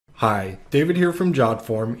Hi, David here from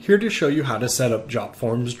Jotform, here to show you how to set up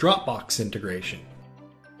Jotform's Dropbox integration.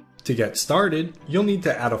 To get started, you'll need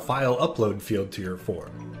to add a file upload field to your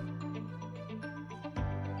form.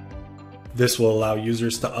 This will allow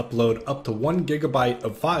users to upload up to 1 GB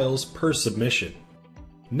of files per submission.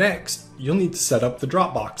 Next, you'll need to set up the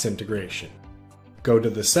Dropbox integration. Go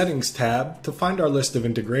to the Settings tab to find our list of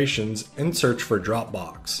integrations and search for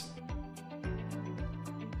Dropbox.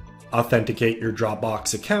 Authenticate your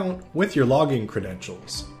Dropbox account with your login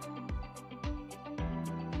credentials.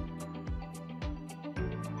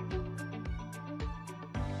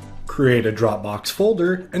 Create a Dropbox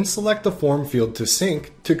folder and select the form field to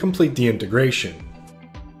sync to complete the integration.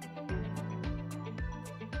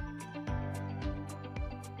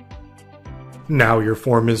 Now your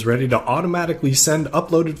form is ready to automatically send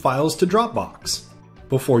uploaded files to Dropbox.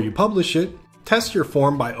 Before you publish it, test your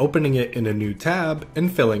form by opening it in a new tab and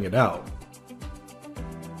filling it out.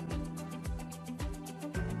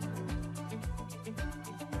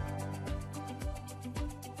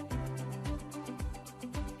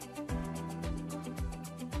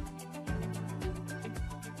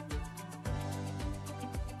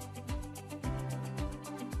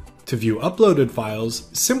 To view uploaded files,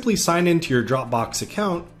 simply sign into your Dropbox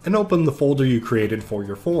account and open the folder you created for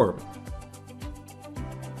your form.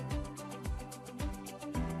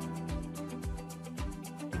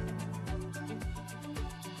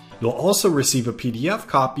 You'll also receive a PDF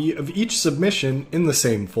copy of each submission in the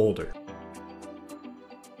same folder.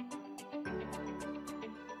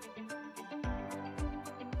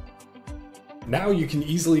 Now you can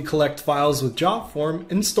easily collect files with Jotform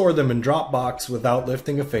and store them in Dropbox without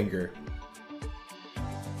lifting a finger.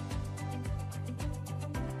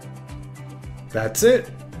 That's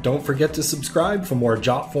it! Don't forget to subscribe for more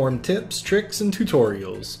Jotform tips, tricks, and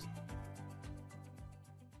tutorials.